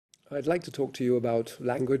I'd like to talk to you about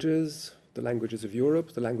languages, the languages of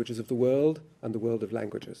Europe, the languages of the world, and the world of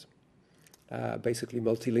languages. Basically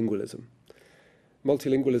multilingualism.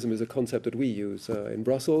 Multilingualism is a concept that we use in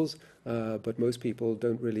Brussels, but most people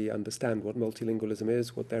don't really understand what multilingualism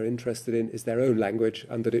is. What they're interested in is their own language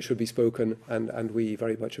and that it should be spoken, and we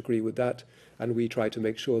very much agree with that, and we try to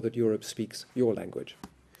make sure that Europe speaks your language.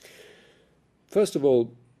 First of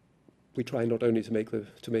all, we try not only to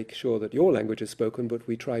make sure that your language is spoken, but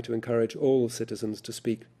we try to encourage all citizens to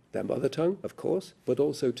speak their mother tongue, of course, but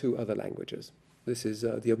also 2 other languages. This is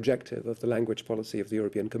the objective of the language policy of the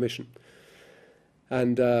European Commission.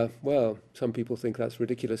 And, well, some people think that's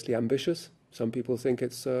ridiculously ambitious. Some people think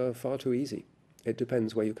it's far too easy. It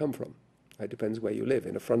depends where you come from. It depends where you live.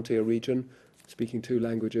 In a frontier region, speaking 2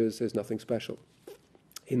 languages is nothing special.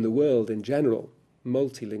 In the world in general,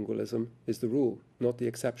 multilingualism is the rule, not the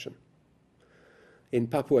exception. In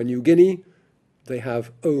Papua New Guinea, they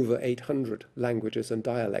have over 800 languages and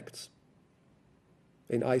dialects.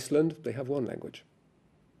 In Iceland, they have 1 language.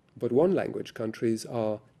 But 1 language countries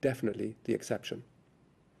are definitely the exception.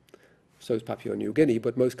 So is Papua New Guinea,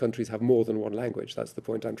 but most countries have more than 1 language. That's the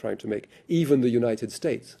point I'm trying to make. Even the United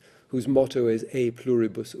States, whose motto is E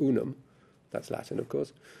pluribus unum, that's Latin, of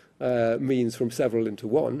course, means from several into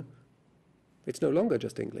one, it's no longer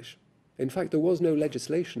just English. In fact, there was no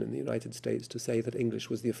legislation in the United States to say that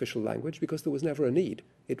English was the official language because there was never a need.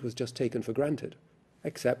 It was just taken for granted,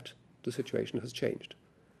 except the situation has changed.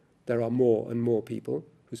 There are more and more people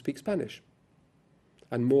who speak Spanish,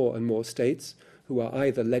 and more states who are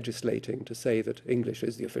either legislating to say that English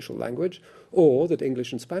is the official language or that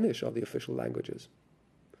English and Spanish are the official languages.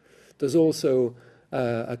 There's also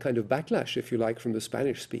a kind of backlash, if you like, from the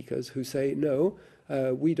Spanish speakers who say, no,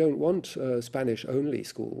 we don't want Spanish-only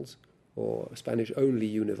schools or a Spanish-only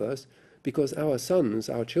universe, because our sons,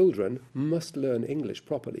 our children, must learn English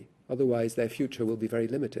properly. Otherwise, their future will be very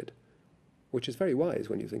limited, which is very wise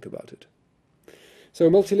when you think about it. So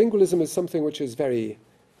multilingualism is something which is very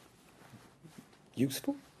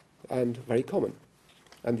useful and very common.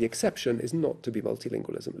 And the exception is not to be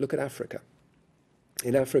multilingualism. Look at Africa.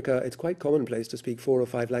 In Africa, it's quite commonplace to speak 4 or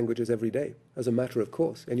 5 languages every day, as a matter of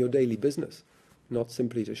course, in your daily business, not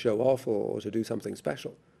simply to show off or to do something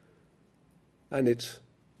special. And it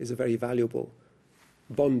is a very valuable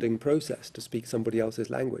bonding process to speak somebody else's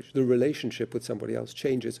language. The relationship with somebody else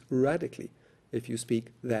changes radically if you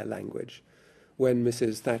speak their language. When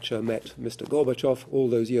Mrs. Thatcher met Mr. Gorbachev all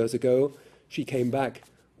those years ago, she came back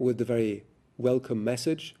with the very welcome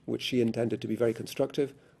message, which she intended to be very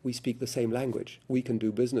constructive. We speak the same language. We can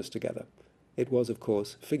do business together. It was, of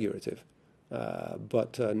course, figurative,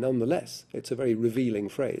 but nonetheless, it's a very revealing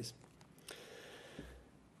phrase.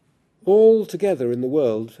 Altogether in the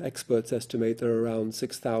world, experts estimate there are around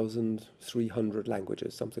 6,300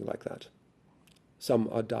 languages, something like that. Some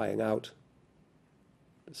are dying out.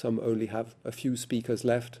 Some only have a few speakers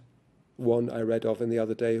left. One I read of in the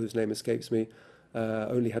other day, whose name escapes me,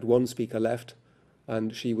 only had 1 speaker left,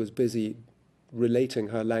 and she was busy relating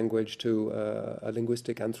her language to a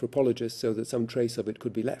linguistic anthropologist so that some trace of it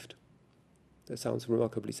could be left. That sounds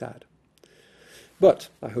remarkably sad. But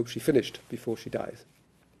I hope she finished before she dies.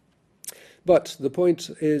 But the point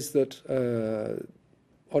is that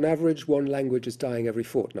on average 1 language is dying every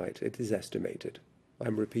fortnight. It is estimated.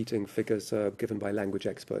 I'm repeating figures given by language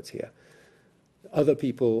experts here. Other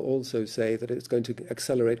people also say that it's going to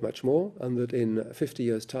accelerate much more and that in 50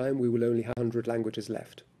 years' time we will only have 100 languages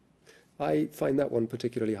left. I find that one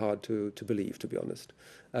particularly hard to believe, to be honest.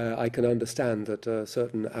 I can understand that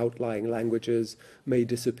certain outlying languages may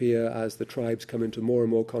disappear as the tribes come into more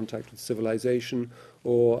and more contact with civilization,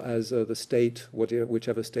 or as the state,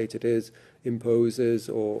 whichever state it is, imposes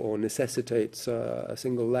or necessitates a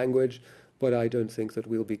single language, but I don't think that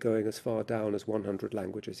we'll be going as far down as 100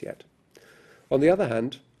 languages yet. On the other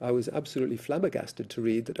hand, I was absolutely flabbergasted to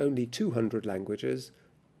read that only 200 languages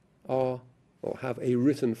are or have a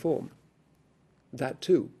written form. That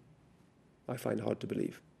too, I find hard to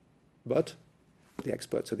believe. But the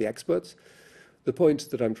experts are the experts. The point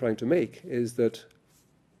that I'm trying to make is that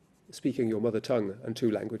speaking your mother tongue and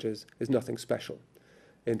 2 languages is nothing special.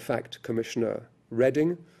 In fact, Commissioner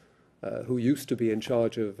Reding, who used to be in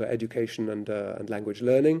charge of education and language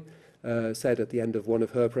learning, said at the end of one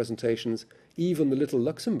of her presentations, even the little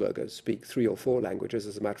Luxembourgers speak 3 or 4 languages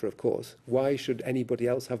as a matter of course. Why should anybody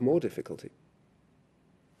else have more difficulty?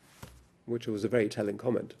 Which was a very telling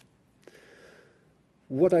comment.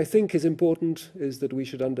 What I think is important is that we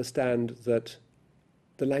should understand that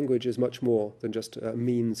the language is much more than just a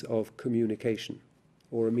means of communication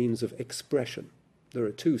or a means of expression. There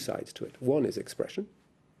are 2 sides to it. One is expression,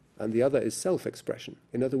 and the other is self-expression.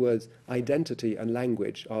 In other words, identity and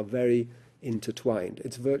language are very intertwined.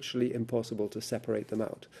 It's virtually impossible to separate them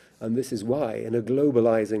out. And this is why, in a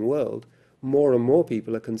globalizing world, more and more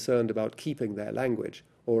people are concerned about keeping their language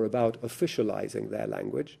or about officializing their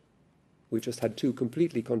language. We've just had two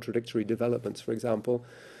completely contradictory developments. For example,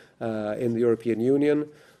 in the European Union,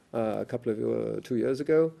 2 years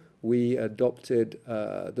ago, we adopted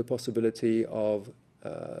the possibility of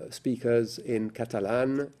speakers in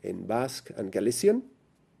Catalan, in Basque and Galician,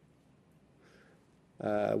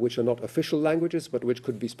 which are not official languages, but which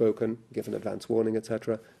could be spoken, given advance warning,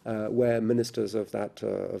 etc., where ministers of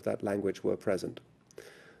that language were present.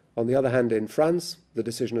 On the other hand, in France, the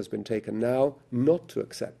decision has been taken now not to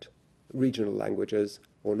accept regional languages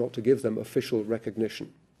or not to give them official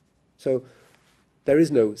recognition. So there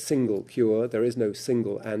is no single cure, there is no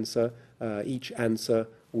single answer. Each answer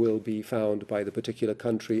will be found by the particular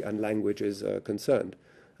country and languages concerned.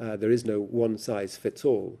 There is no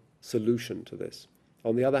one-size-fits-all solution to this.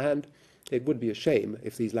 On the other hand, it would be a shame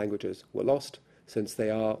if these languages were lost, since they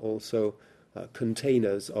are also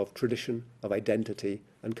containers of tradition, of identity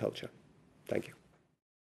and culture. Thank you.